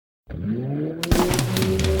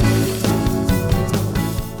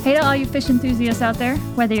Hey to all you fish enthusiasts out there.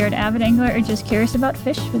 Whether you're an avid angler or just curious about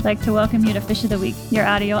fish, we'd like to welcome you to Fish of the Week, your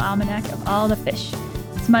audio almanac of all the fish.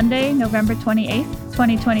 It's Monday, November 28th,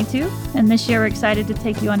 2022, and this year we're excited to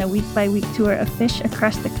take you on a week-by-week tour of fish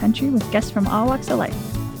across the country with guests from all walks of life.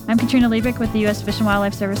 I'm Katrina Liebich with the U.S. Fish and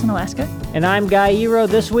Wildlife Service in Alaska. And I'm Guy Eroh.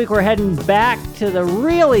 This week we're heading back to the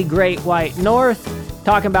really great white north,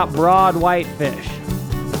 talking about broad whitefish.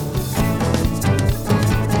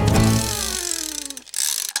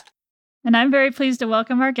 And I'm very pleased to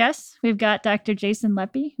welcome our guests. We've got Dr. Jason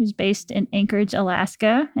Leppe, who's based in Anchorage,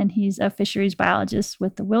 Alaska, and he's a fisheries biologist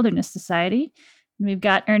with the Wilderness Society. And we've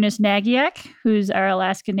got Ernest Nagiak, who's our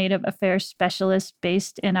Alaska Native Affairs Specialist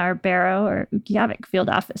based in our Barrow or Utqiagvik field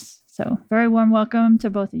office. So very warm welcome to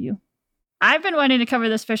both of you. I've been wanting to cover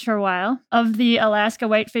this fish for a while. Of the Alaska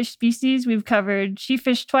whitefish species, we've covered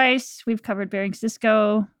sheepfish twice, we've covered Bering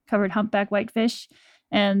cisco, covered humpback whitefish.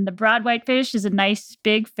 And the broad whitefish is a nice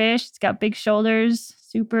big fish. It's got big shoulders,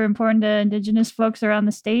 super important to Indigenous folks around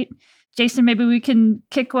the state. Jason, maybe we can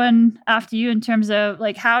kick one off to you in terms of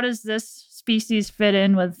how does this species fit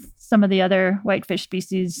in with some of the other whitefish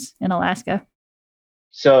species in Alaska?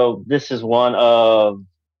 So this is one of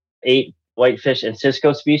 8 whitefish and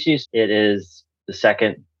cisco species. It is the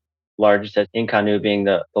second largest, Inconnu being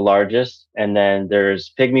the largest. And then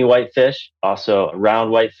there's pygmy whitefish, also round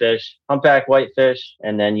whitefish, humpback whitefish,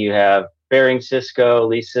 and then you have Bering cisco,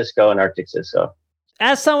 least cisco, and Arctic cisco.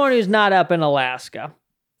 As someone who's not up in Alaska,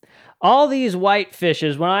 all these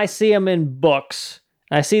whitefishes, when I see them in books,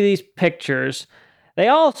 I see these pictures, they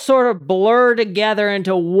all sort of blur together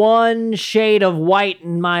into one shade of white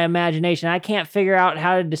in my imagination. I can't figure out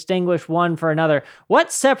how to distinguish one from another. What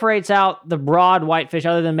separates out the broad whitefish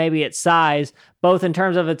other than maybe its size, both in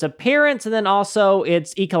terms of its appearance and then also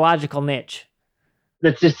its ecological niche?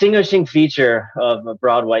 The distinguishing feature of a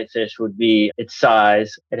broad whitefish would be its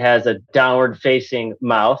size. It has a downward-facing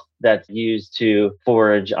mouth that's used to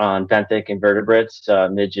forage on benthic invertebrates,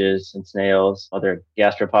 midges and snails, other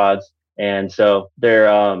gastropods. And so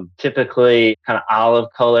they're typically kind of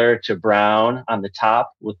olive color to brown on the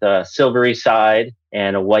top with a silvery side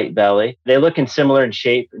and a white belly. They look similar in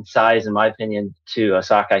shape and size, in my opinion, to a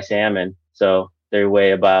sockeye salmon. So they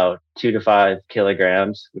weigh about 2 to 5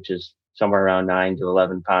 kilograms, which is somewhere around 9 to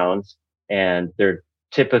 11 pounds. And they're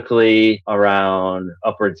typically around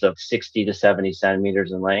upwards of 60 to 70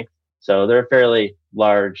 centimeters in length. So they're a fairly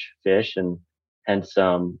large fish, and hence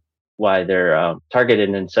why they're targeted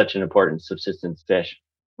in such an important subsistence fish.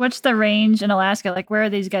 What's the range in Alaska? Where are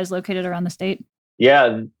these guys located around the state?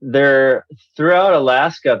 Yeah, they're throughout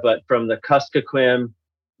Alaska, but from the Kuskokwim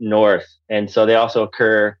north. And so they also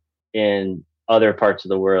occur in other parts of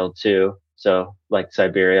the world too. So like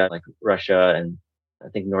Siberia, like Russia, and I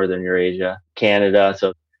think Northern Eurasia, Canada.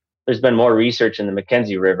 So there's been more research in the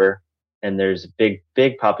Mackenzie River, and there's a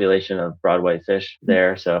big population of broad whitefish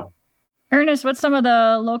there. So Ernest, what's some of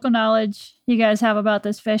the local knowledge you guys have about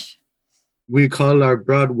this fish? We call our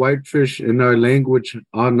broad whitefish in our language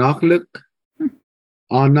Anachlik.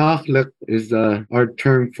 Anachlik is our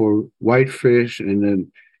term for whitefish, and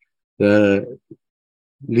then the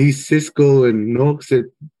least cisco and nooks that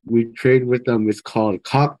we trade with them is called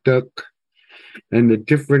cockduck. And the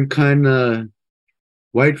different kind of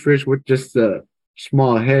whitefish with just a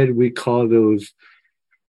small head, we call those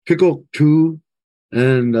pikoktu.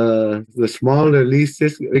 And the smaller least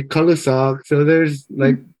cisco, color sock. So there's,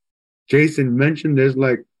 like Jason mentioned, there's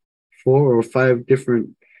 4 or 5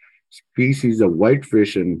 different species of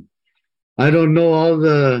whitefish, and I don't know all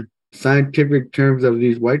the scientific terms of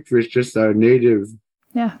these whitefish, just our native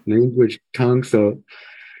language tongue. So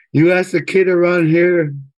you ask a kid around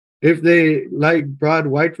here if they like broad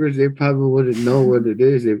whitefish, they probably wouldn't know what it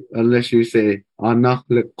is unless you say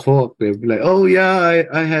Anachlik Cork. They'd be like, oh yeah,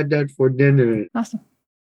 I had that for dinner. Awesome.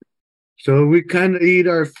 So we kind of eat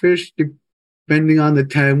our fish depending on the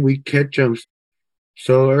time we catch them.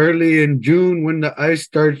 So early in June, when the ice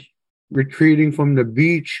starts retreating from the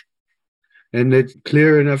beach and it's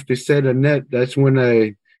clear enough to set a net, that's when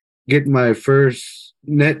I get my first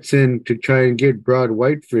nets in to try and get broad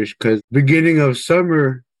whitefish. Because beginning of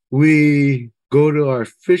summer, we go to our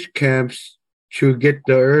fish camps to get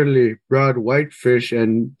the early broad whitefish,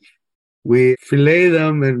 and we fillet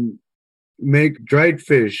them and make dried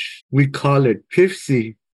fish. We call it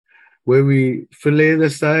pifsi, where we fillet the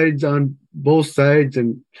sides on both sides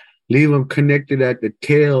and leave them connected at the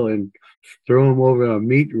tail and throw them over a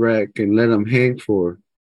meat rack and let them hang for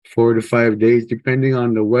 4 to 5 days, depending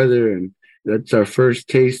on the weather. And that's our first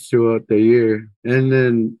taste throughout the year. And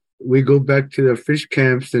then we go back to the fish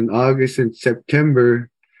camps in August and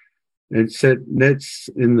September and set nets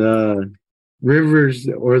in the rivers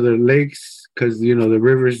or the lakes, because the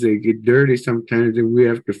rivers, they get dirty sometimes, and we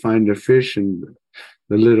have to find the fish in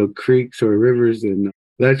the little creeks or rivers, and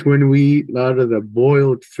that's when we eat a lot of the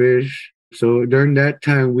boiled fish. So during that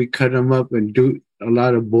time, we cut them up and do a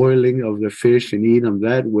lot of boiling of the fish and eat them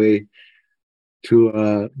that way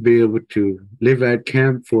to be able to live at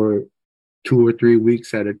camp for 2 or 3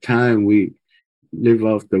 weeks at a time. We live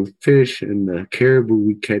off the fish and the caribou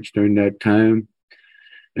we catch during that time.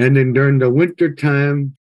 And then during the winter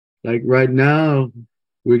time, like right now,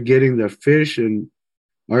 we're getting the fish, and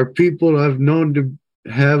our people have known to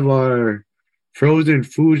have our frozen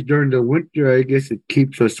foods during the winter. I guess it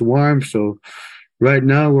keeps us warm. So right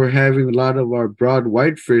now we're having a lot of our broad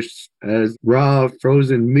whitefish as raw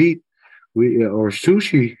frozen meat, or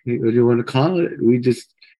sushi, what you want to call it. We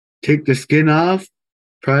just take the skin off,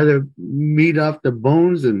 pry the meat off the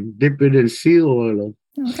bones, and dip it in seal oil.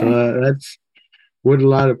 Okay. So that's what a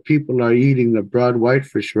lot of people are eating. The broad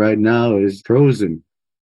whitefish right now is frozen.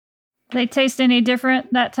 They taste any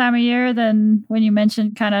different that time of year than when you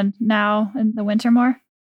mentioned kind of now in the winter more?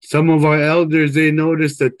 Some of our elders, they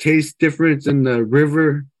noticed a taste difference in the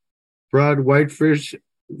river broad whitefish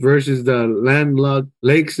versus the landlocked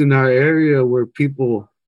lakes in our area, where people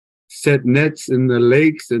set nets in the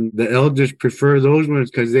lakes, and the elders prefer those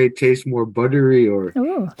ones because they taste more buttery, or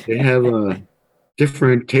Ooh, they have a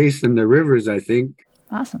different taste than the rivers, I think.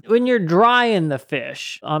 awesome. When you're drying the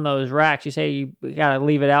fish on those racks, you say you got to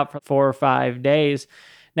leave it out for 4 or 5 days.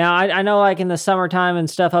 Now, I know like in the summertime and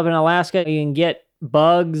stuff up in Alaska, you can get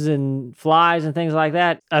bugs and flies and things like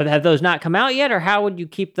that. Have those not come out yet, or how would you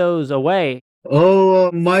keep those away?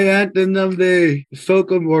 Oh, my aunt and them, they soak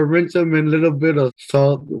them or rinse them in a little bit of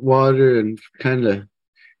salt water and kind of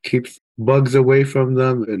keeps bugs away from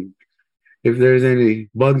them. And if there's any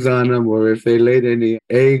bugs on them, or if they laid any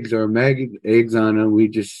eggs or maggot eggs on them, we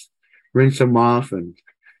just rinse them off. And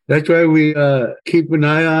that's why we keep an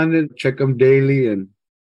eye on it, check them daily. And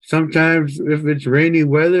sometimes if it's rainy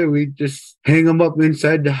weather, we just hang them up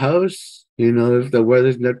inside the house. If the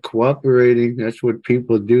weather's not cooperating, that's what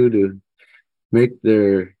people do to make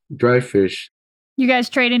their dry fish. You guys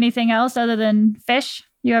trade anything else other than fish?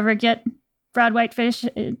 You ever get broad whitefish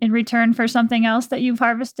in return for something else that you've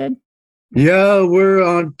harvested? Yeah, we're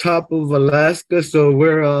on top of Alaska, so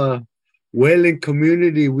we're a whaling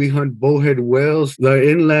community. We hunt bowhead whales. The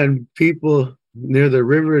inland people near the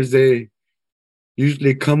rivers, they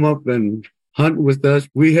usually come up and hunt with us.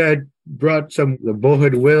 We had brought the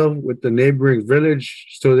bowhead whale with the neighboring village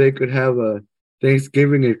so they could have a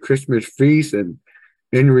Thanksgiving and Christmas feast, and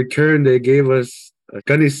in return they gave us a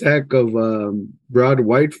gunny sack of broad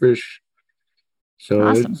whitefish. So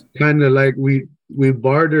Awesome. It's kind of like we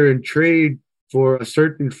barter and trade for a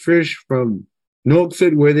certain fish from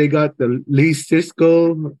Nooksack, where they got the Lee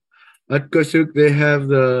Cisco. Atkasuk, they have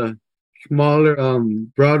the smaller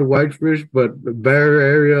broad whitefish, but the Bear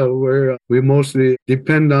area, where we mostly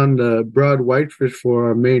depend on the broad whitefish for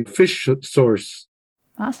our main fish source.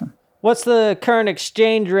 Awesome. What's the current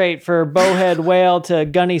exchange rate for bowhead whale to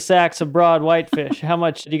gunny sacks of broad whitefish? How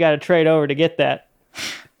much do you got to trade over to get that?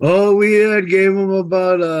 Oh, we gave them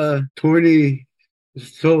about 20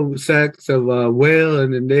 sacks of whale,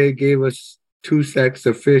 and then they gave us 2 sacks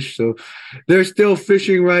of fish. So they're still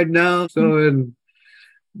fishing right now. So and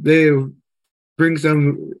they bring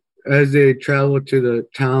some as they travel to the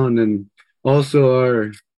town, and also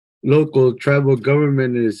our local tribal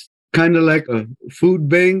government is kind of like a food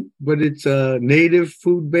bank, but it's a native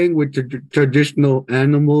food bank with traditional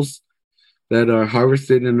animals that are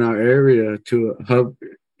harvested in our area to help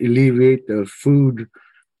alleviate the food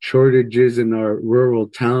shortages in our rural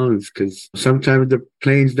towns, because sometimes the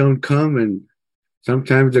planes don't come and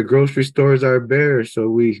sometimes the grocery stores are bare. So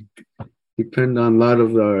we depend on a lot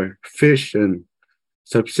of our fish and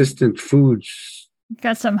subsistent foods.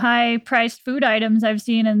 Got some high-priced food items I've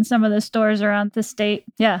seen in some of the stores around the state.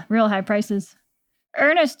 Yeah, real high prices.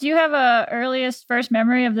 Ernest, do you have a earliest first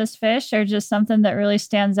memory of this fish, or just something that really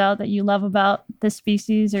stands out that you love about this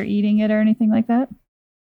species or eating it or anything like that?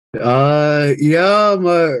 Yeah, my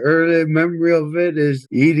early memory of it is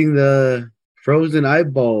eating the frozen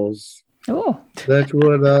eyeballs. Oh, That's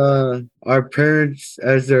what our parents,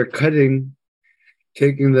 as they're cutting,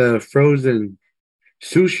 taking the frozen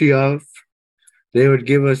sushi off, they would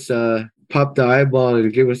give us pop the eyeball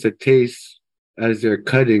and give us a taste as they're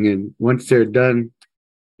cutting. And once they're done,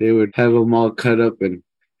 they would have them all cut up and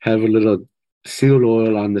have a little seal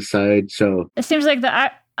oil on the side. So it seems like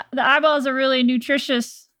the eyeball is a really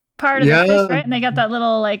nutritious part of the fish, right? And they got that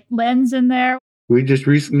little like lens in there. We just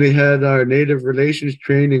recently had our native relations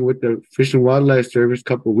training with the Fish and Wildlife Service a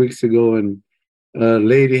couple of weeks ago, and a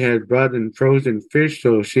lady had brought in frozen fish,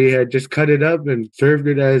 so she had just cut it up and served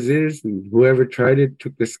it as is, and whoever tried it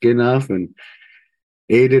took the skin off and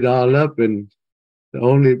ate it all up, and the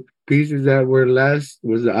only pieces that were left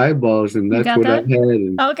was the eyeballs, and You that's got what I that? had,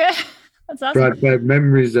 and Okay. That's awesome. brought back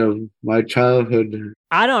memories of my childhood.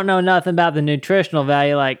 I don't know nothing about the nutritional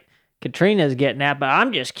value like Katrina's getting at, but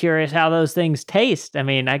I'm just curious how those things taste. I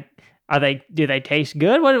mean, do they taste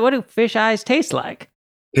good? What do fish eyes taste like?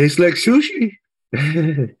 Tastes like sushi.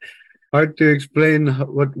 Hard to explain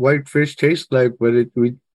what white fish tastes like, but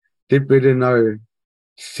we dip it in our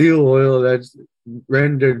seal oil that's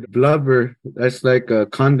rendered blubber. That's like a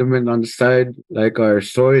condiment on the side, like our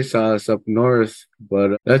soy sauce up north.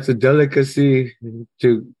 But that's a delicacy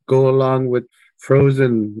to go along with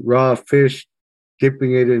frozen raw fish,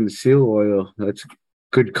 dipping it in seal oil. That's a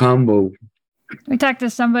good combo. We talked to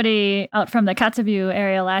somebody out from the Kotzebue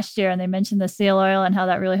area last year, and they mentioned the seal oil and how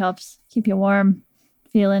that really helps keep you warm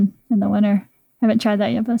feeling in the winter. Haven't tried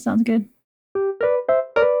that yet, but it sounds good.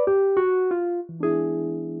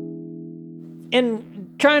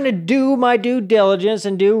 In trying to do my due diligence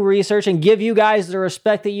and do research and give you guys the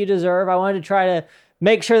respect that you deserve, I wanted to try to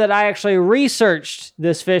make sure that I actually researched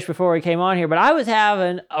this fish before we came on here. But I was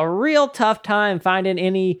having a real tough time finding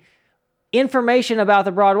any information about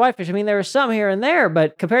the broad whitefish. I mean, there was some here and there,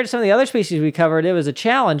 but compared to some of the other species we covered, it was a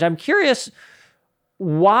challenge. I'm curious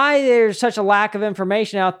why there's such a lack of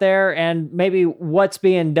information out there and maybe what's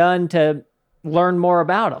being done to learn more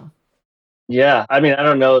about them. Yeah, I mean, I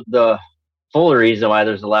don't know the full reason why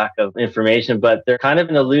there's a lack of information, but they're kind of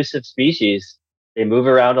an elusive species. They move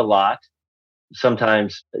around a lot,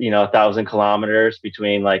 sometimes, 1,000 kilometers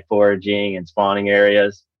between like foraging and spawning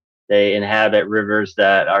areas. They inhabit rivers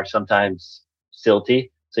that are sometimes silty,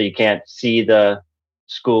 so you can't see the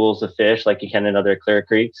schools of fish like you can in other clear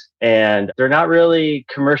creeks. And they're not really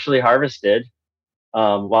commercially harvested.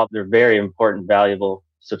 While they're very important, valuable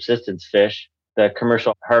subsistence fish, the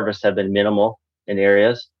commercial harvests have been minimal in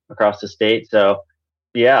areas across the state. So,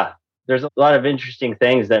 yeah, there's a lot of interesting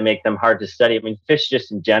things that make them hard to study. I mean, fish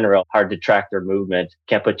just in general, hard to track their movement.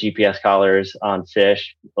 Can't put GPS collars on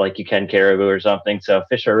fish like you can caribou or something. So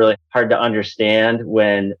fish are really hard to understand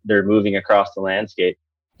when they're moving across the landscape.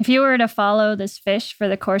 If you were to follow this fish for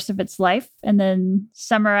the course of its life and then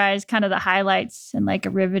summarize kind of the highlights in like a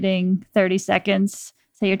riveting 30 seconds,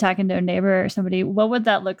 say you're talking to a neighbor or somebody, what would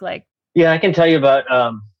that look like? Yeah, I can tell you about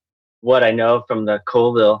what I know from the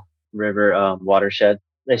Colville River watershed.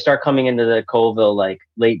 They start coming into the Colville like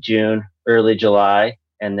late June, early July,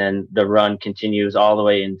 and then the run continues all the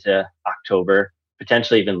way into October,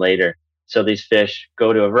 potentially even later. So these fish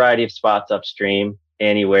go to a variety of spots upstream,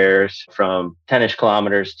 anywhere from 10-ish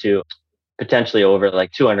kilometers to potentially over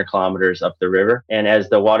like 200 kilometers up the river. And as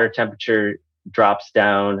the water temperature drops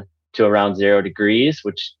down to around 0 degrees,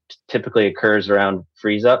 which typically occurs around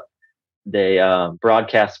freeze up, they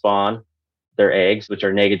broadcast spawn their eggs, which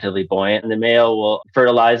are negatively buoyant, and the male will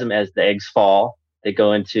fertilize them as the eggs fall. They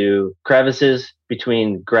go into crevices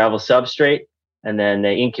between gravel substrate, and then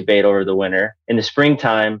they incubate over the winter. In the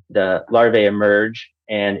springtime, the larvae emerge,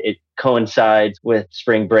 and it coincides with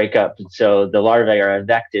spring breakup. And so the larvae are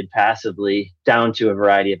evected passively down to a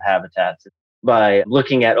variety of habitats. By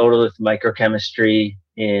looking at otolith microchemistry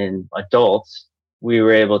in adults, we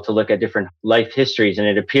were able to look at different life histories, and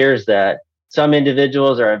it appears that some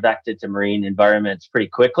individuals are evected to marine environments pretty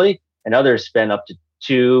quickly, and others spend up to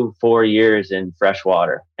 2-4 years in fresh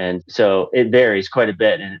water. And so it varies quite a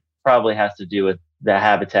bit, and it probably has to do with the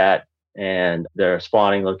habitat and their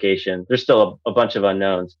spawning location. There's still a bunch of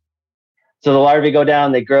unknowns. So the larvae go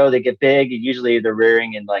down, they grow, they get big. Usually they're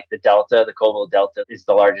rearing in like the delta. The Colville Delta is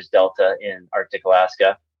the largest delta in Arctic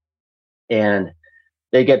Alaska. And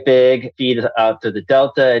they get big, feed out to the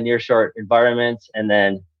delta and nearshore environments, and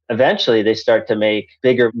then eventually they start to make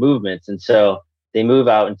bigger movements. And so they move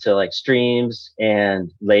out into like streams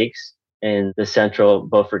and lakes in the central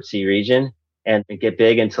Beaufort Sea region, and they get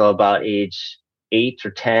big until about age 8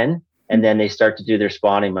 or 10. And then they start to do their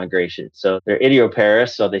spawning migration. So they're idioparous,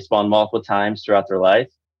 so they spawn multiple times throughout their life.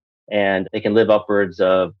 And they can live upwards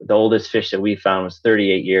of, the oldest fish that we found was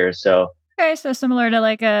 38 years. So Okay, so similar to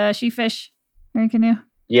like a she-fish or a canoe.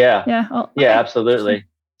 yeah. Yeah. Oh, okay. Yeah, absolutely.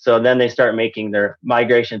 So then they start making their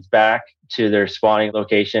migrations back to their spawning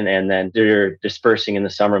location, and then they're dispersing in the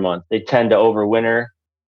summer months. They tend to overwinter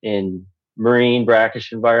in marine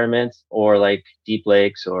brackish environments or like deep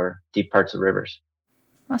lakes or deep parts of rivers.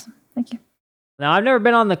 Awesome. Thank you. Now, I've never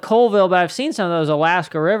been on the Colville, but I've seen some of those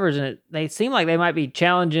Alaska rivers, and they seem like they might be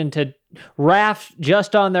challenging to raft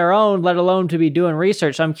just on their own, let alone to be doing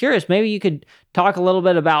research. So I'm curious, maybe you could talk a little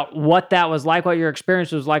bit about what that was like, what your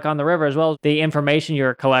experience was like on the river, as well as the information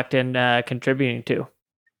you're collecting, contributing to.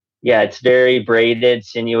 Yeah, it's very braided,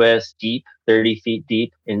 sinuous, deep, 30 feet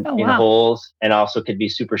deep in wow. holes, and also could be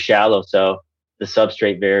super shallow. So the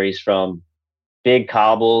substrate varies from big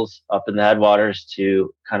cobbles up in the headwaters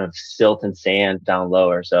to kind of silt and sand down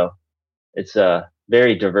lower. So it's a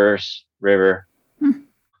very diverse river.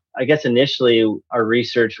 I guess initially our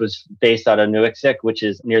research was based out of Nuiqsut, which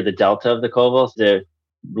is near the delta of the Koval, the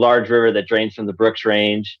large river that drains from the Brooks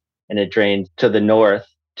Range, and it drains to the north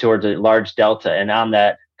towards a large delta. And on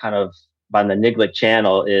that kind of on the Niglick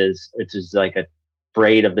Channel it's just like a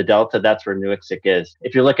braid of the delta. That's where Nuiqsut is.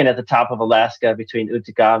 If you're looking at the top of Alaska between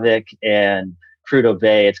Utqiagvik and Prudhoe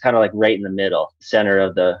Bay, it's kind of like right in the middle, center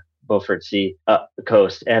of the Beaufort Sea up the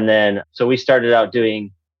coast. And then, so we started out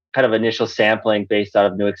doing kind of initial sampling based out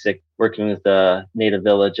of Nuiqsut, working with the native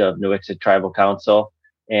village of Nuiqsut Tribal Council.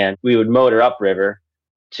 And we would motor upriver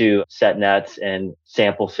to set nets and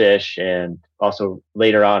sample fish, and also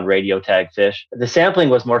later on radio tag fish. The sampling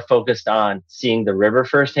was more focused on seeing the river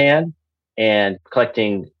firsthand and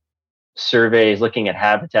collecting surveys, looking at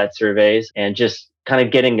habitat surveys, and just kind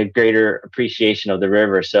of getting a greater appreciation of the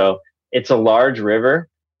river. So it's a large river,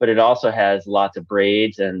 but it also has lots of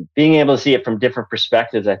braids, and being able to see it from different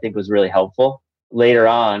perspectives, I think, was really helpful. Later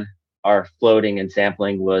on, our floating and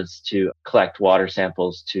sampling was to collect water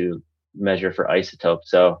samples to measure for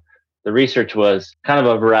isotopes. So the research was kind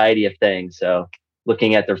of a variety of things. So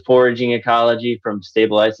looking at their foraging ecology from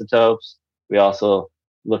stable isotopes, we also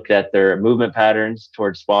looked at their movement patterns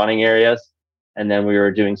towards spawning areas. And then we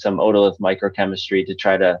were doing some otolith microchemistry to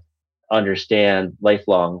try to understand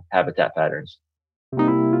lifelong habitat patterns.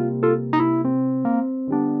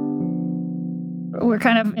 We're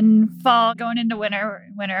kind of in fall, going into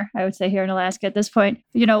winter, I would say, here in Alaska at this point.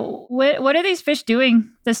 You know, what are these fish doing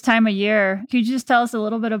this time of year? Could you just tell us a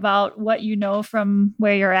little bit about what you know from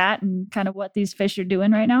where you're at and kind of what these fish are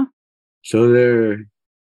doing right now? So they're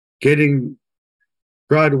getting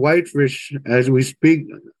broad whitefish as we speak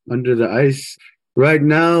under the ice. Right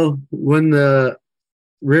now, when the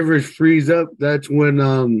rivers freeze up, that's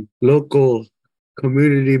when local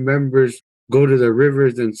community members go to the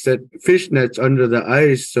rivers and set fish nets under the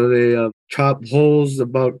ice. So they chop holes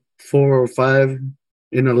about 4 or 5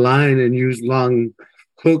 in a line and use long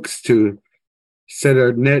hooks to set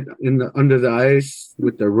a net under the ice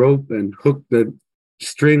with the rope and hook the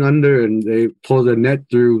string under, and they pull the net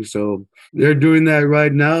through. So they're doing that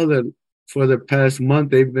right now. That for the past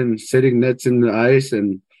month they've been setting nets in the ice,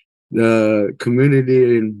 and the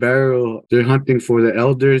community in Barrow, they're hunting for the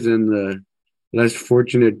elders and the less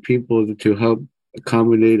fortunate people to help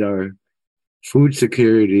accommodate our food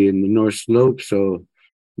security in the North Slope. So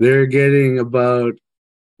they're getting about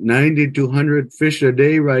 90 to 100 fish a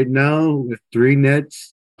day right now with 3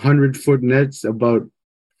 nets, 100-foot nets, about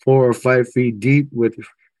 4 or 5 feet deep with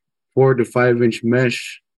 4 to 5 inch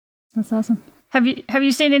mesh. That's awesome. Have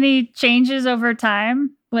you seen any changes over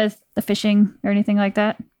time with the fishing or anything like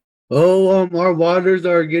that? Our waters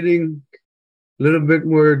are getting a little bit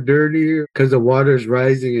more dirty because the water's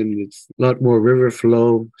rising and it's a lot more river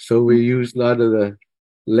flow. So we use a lot of the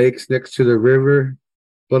lakes next to the river.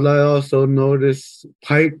 But I also noticed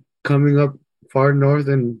pike coming up far north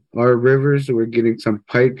in our rivers. We're getting some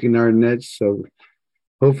pike in our nets. So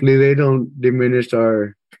hopefully they don't diminish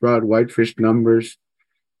our broad whitefish numbers.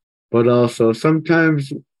 But also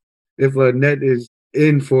sometimes if a net is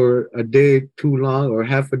in for a day too long or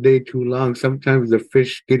half a day too long, sometimes the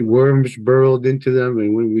fish get worms burrowed into them,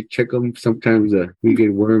 and when we check them, sometimes we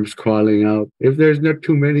get worms crawling out. If there's not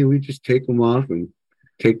too many, we just take them off and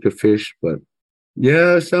take the fish. But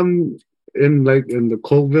yeah, some in the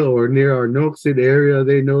Colville or near our Nuiqsut area,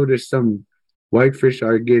 they notice some whitefish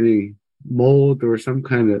are getting mold or some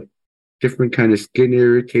kind of different kind of skin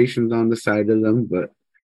irritations on the side of them, but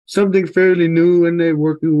something fairly new, and they're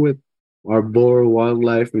working with Arbora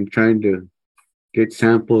Wildlife and trying to get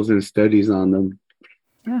samples and studies on them.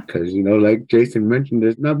 Yeah. Because, like Jason mentioned,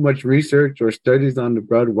 there's not much research or studies on the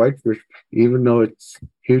broad whitefish, even though it's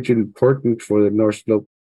hugely important for the North Slope.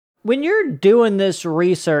 When you're doing this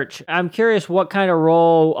research, I'm curious what kind of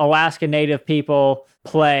role Alaska Native people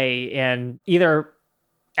play in either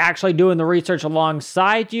actually doing the research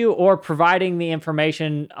alongside you or providing the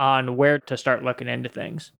information on where to start looking into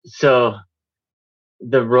things. So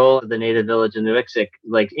the role of the native village in Nuiqsut,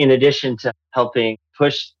 in addition to helping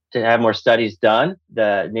push to have more studies done,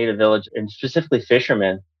 the native village and specifically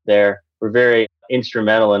fishermen there were very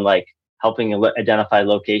instrumental in helping identify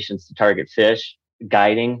locations to target fish,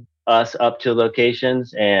 guiding us up to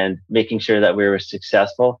locations and making sure that we were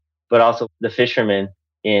successful. But also the fishermen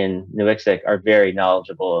in Nuiqsut are very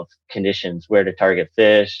knowledgeable of conditions, where to target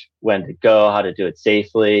fish, when to go, how to do it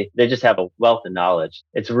safely. They just have a wealth of knowledge.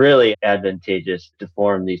 It's really advantageous to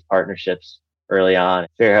form these partnerships early on.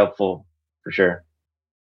 Very helpful for sure.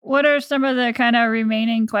 What are some of the kind of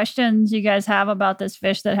remaining questions you guys have about this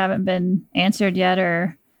fish that haven't been answered yet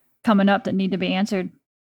or coming up that need to be answered?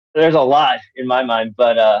 There's a lot in my mind,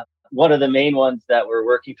 but one of the main ones that we're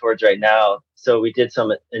working towards right now. So we did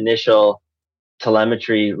some initial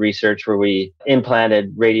telemetry research where we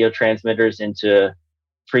implanted radio transmitters into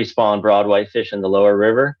pre-spawn broad whitefish in the lower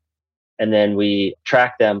river. And then we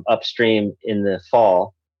tracked them upstream in the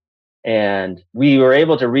fall. And we were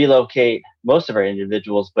able to relocate most of our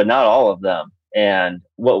individuals, but not all of them. And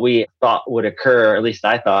what we thought would occur, or at least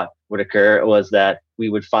I thought would occur, was that we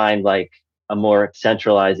would find like a more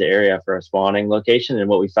centralized area for a spawning location. And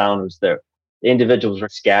what we found was that the individuals were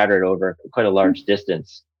scattered over quite a large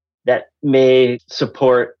distance. That may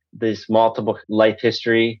support this multiple life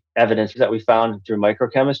history evidence that we found through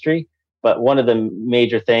microchemistry. But one of the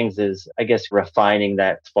major things is, I guess, refining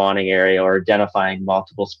that spawning area or identifying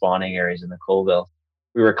multiple spawning areas in the Colville.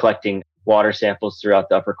 We were collecting water samples throughout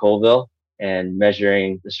the upper Colville and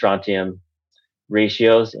measuring the strontium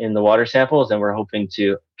ratios in the water samples. And we're hoping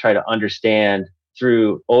to try to understand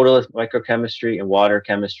through otolith microchemistry and water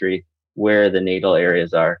chemistry where the natal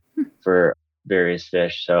areas are for various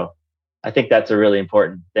fish. So I think that's a really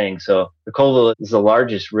important thing. So the Colville is the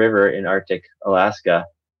largest river in Arctic Alaska.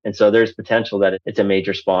 And so there's potential that it's a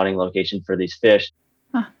major spawning location for these fish.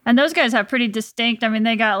 Huh. And those guys have pretty distinct, I mean,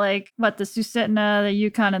 they got like, the Susitna, the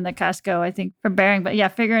Yukon, and the Casco, I think, for Bering. But yeah,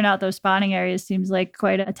 figuring out those spawning areas seems like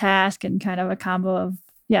quite a task and kind of a combo of,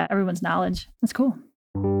 everyone's knowledge. That's cool.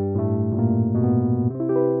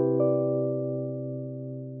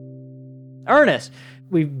 Ernest,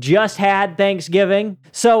 we've just had Thanksgiving.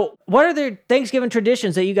 So what are the Thanksgiving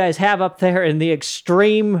traditions that you guys have up there in the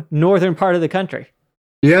extreme northern part of the country?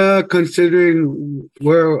 Yeah, considering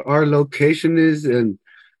where our location is, and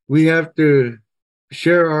we have to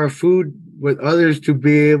share our food with others to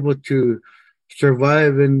be able to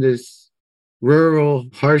survive in this rural,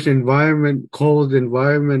 harsh environment, cold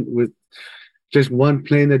environment with just one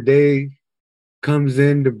plane a day comes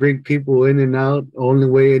in to bring people in and out, only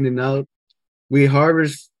way in and out. We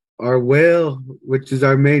harvest our whale, which is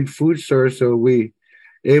our main food source, so we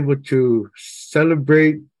able to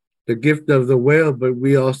celebrate the gift of the whale, but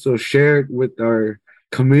we also share it with our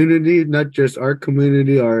community, not just our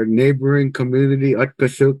community, our neighboring community,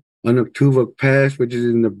 Utkasuk, Unuktuvuk Pass, which is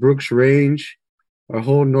in the Brooks Range, our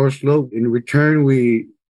whole North Slope. In return, we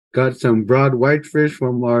got some broad whitefish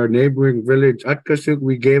from our neighboring village, Utkasuk.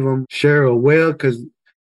 We gave them share a whale because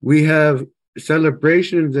we have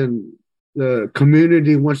celebrations and the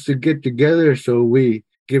community wants to get together, so we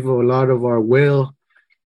give a lot of our whale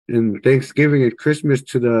and Thanksgiving and Christmas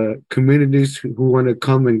to the communities who want to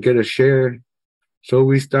come and get a share. So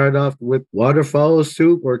we start off with waterfowl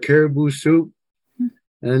soup or caribou soup,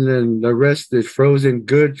 and then the rest is frozen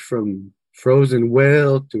goods, from frozen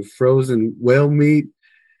whale to frozen whale meat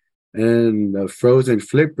and frozen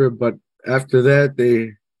flipper. But after that,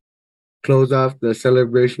 they close off the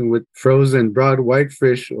celebration with frozen broad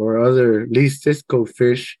whitefish or other Lee Cisco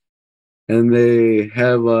fish. And they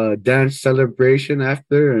have a dance celebration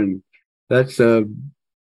after, and that's a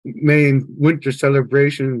main winter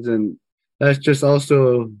celebrations. And that's just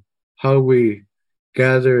also how we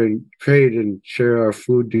gather and trade and share our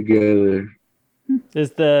food together.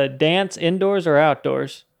 Is the dance indoors or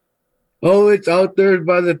outdoors? Oh, it's out there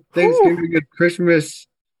by the Thanksgiving and Christmas.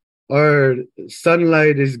 Our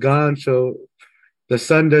sunlight is gone, so the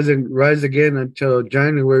sun doesn't rise again until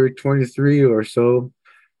January 23 or so.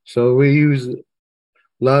 So we use a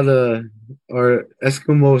lot of our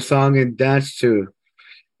Eskimo song and dance too.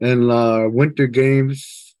 And our winter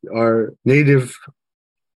games, our native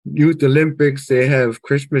youth Olympics, they have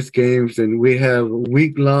Christmas games, and we have a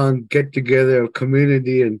week-long get-together of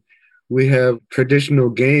community, and we have traditional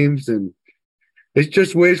games, and it's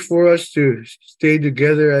just ways for us to stay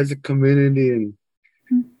together as a community and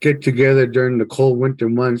get together during the cold winter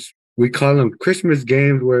months. We call them Christmas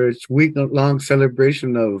games, where it's week-long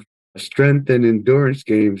celebration of strength and endurance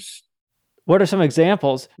games. What are some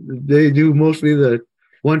examples? They do mostly the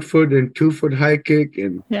 1 foot and 2 foot high kick,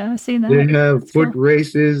 and I've seen that. they have That's foot cool.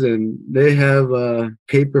 races, and they have a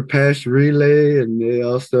paper pass relay, and they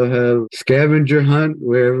also have scavenger hunt,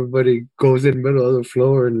 where everybody goes in the middle of the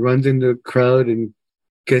floor and runs into the crowd and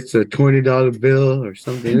gets a $20 bill or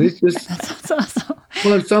something. It's just That's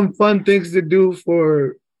awesome. some fun things to do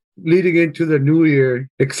for leading into the new year.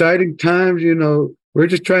 Exciting times, we're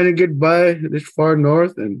just trying to get by this far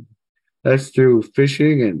north, and that's through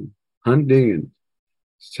fishing and hunting, and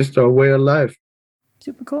it's just our way of life.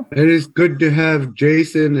 Super cool. It is good to have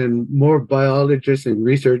Jason and more biologists and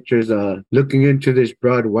researchers looking into this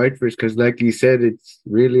broad whitefish because, like you said, it's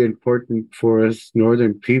really important for us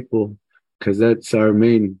northern people because that's our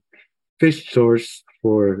main fish source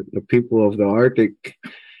for the people of the Arctic.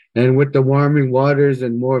 And with the warming waters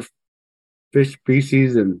and more fish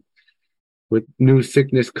species and with new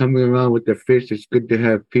sickness coming around with the fish, it's good to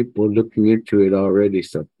have people looking into it already.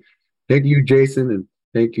 So thank you, Jason, and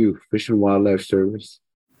thank you, Fish and Wildlife Service.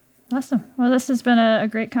 Awesome. Well, this has been a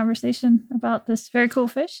great conversation about this very cool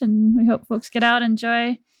fish, and we hope folks get out and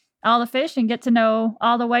enjoy all the fish and get to know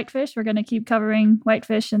all the whitefish. We're going to keep covering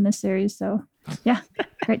whitefish in this series. So, yeah,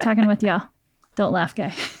 great talking with y'all. Don't laugh,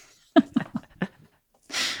 guy.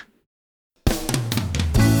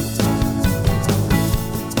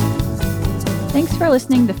 Thanks for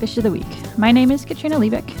listening to Fish of the Week. My name is Katrina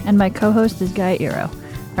Liebeck, and my co-host is Guy Eero.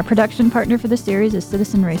 Our production partner for the series is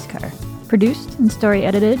Citizen Racecar. Produced and story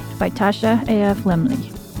edited by Tasha A.F.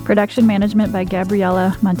 Lemley. Production management by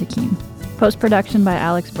Gabriella Montequin. Post-production by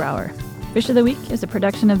Alex Brower. Fish of the Week is a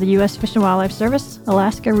production of the U.S. Fish and Wildlife Service,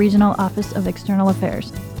 Alaska Regional Office of External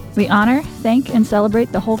Affairs. We honor, thank, and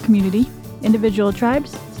celebrate the whole community, individual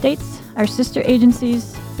tribes, states, our sister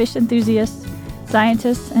agencies, fish enthusiasts,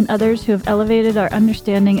 scientists, and others who have elevated our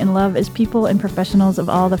understanding and love as people and professionals of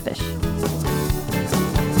all the fish.